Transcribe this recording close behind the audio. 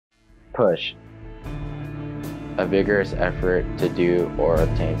Push. A vigorous effort to do or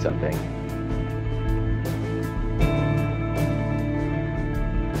obtain something.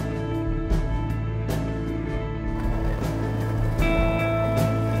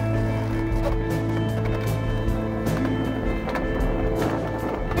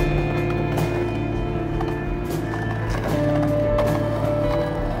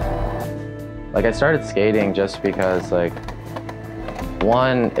 Like, I started skating just because, like,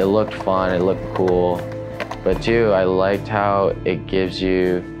 one, it looked fun, it looked cool, but two, I liked how it gives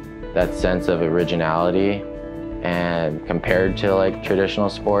you that sense of originality, and compared to like traditional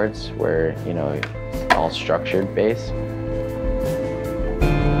sports where, you know, it's all structured based.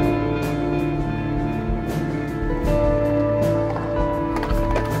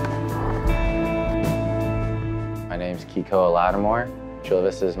 My name's Kekoa Latimore. Chula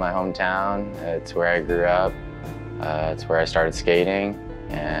Vista is my hometown. It's where I grew up. It's where I started skating,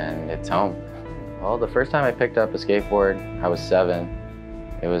 and it's home. Well, the first time I picked up a skateboard, I was 7.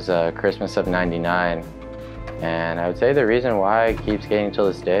 It was Christmas of '99. And I would say the reason why I keep skating till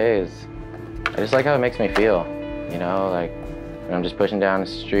this day is I just like how it makes me feel. You know, like when I'm just pushing down the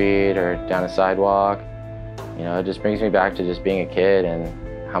street or down a sidewalk, you know, it just brings me back to just being a kid and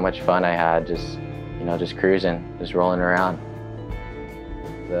how much fun I had just, you know, just cruising, just rolling around.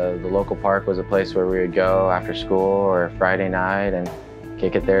 The local park was a place where we would go after school or Friday night and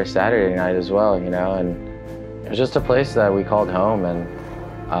kick it there Saturday night as well, you know, and it was just a place that we called home, and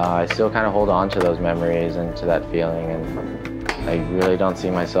I still kind of hold on to those memories and to that feeling, and I really don't see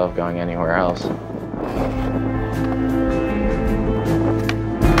myself going anywhere else.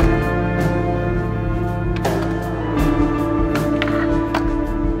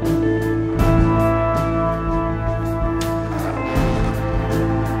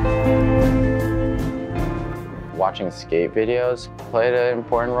 Watching skate videos played an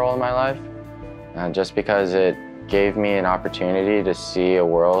important role in my life, just because it gave me an opportunity to see a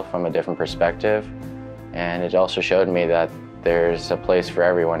world from a different perspective, and it also showed me that there's a place for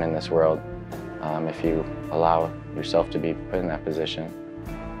everyone in this world if you allow yourself to be put in that position.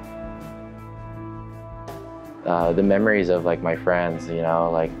 The memories of like my friends, you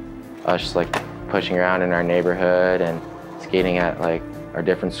know, like us like pushing around in our neighborhood and skating at like our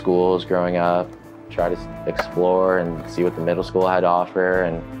different schools growing up, try to explore and see what the middle school had to offer,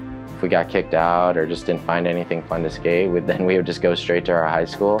 and if we got kicked out or just didn't find anything fun to skate, then we would just go straight to our high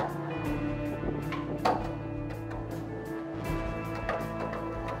school.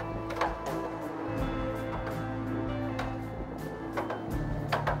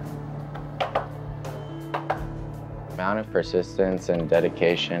 The amount of persistence and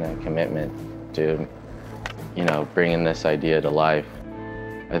dedication and commitment to, you know, bringing this idea to life,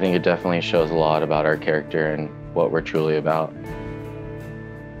 I think it definitely shows a lot about our character and what we're truly about.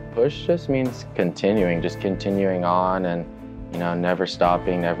 Push just means continuing, just continuing on, and, you know, never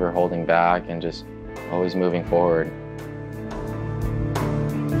stopping, never holding back, and just always moving forward.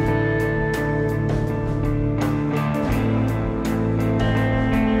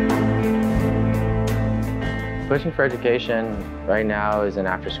 Pushing for Education right now is an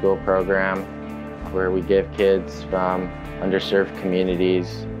after-school program where we give kids from underserved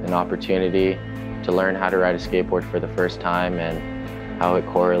communities an opportunity to learn how to ride a skateboard for the first time and how it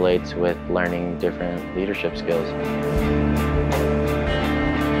correlates with learning different leadership skills.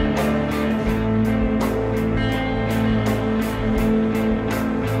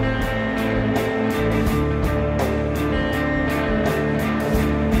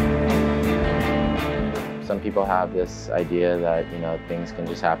 Some people have this idea that, you know, things can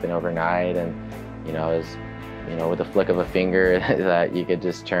just happen overnight, and, you know, you know, with a flick of a finger that you could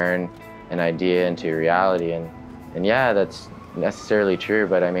just turn an idea into reality. And yeah, that's necessarily true,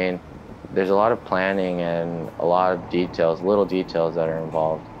 but I mean, there's a lot of planning and a lot of details, little details that are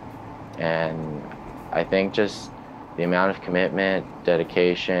involved. And I think just the amount of commitment,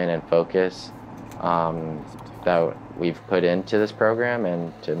 dedication, and focus that we've put into this program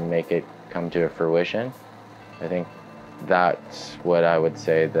and to make it come to a fruition, I think that's what I would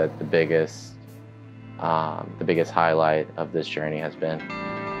say that the biggest highlight of this journey has been.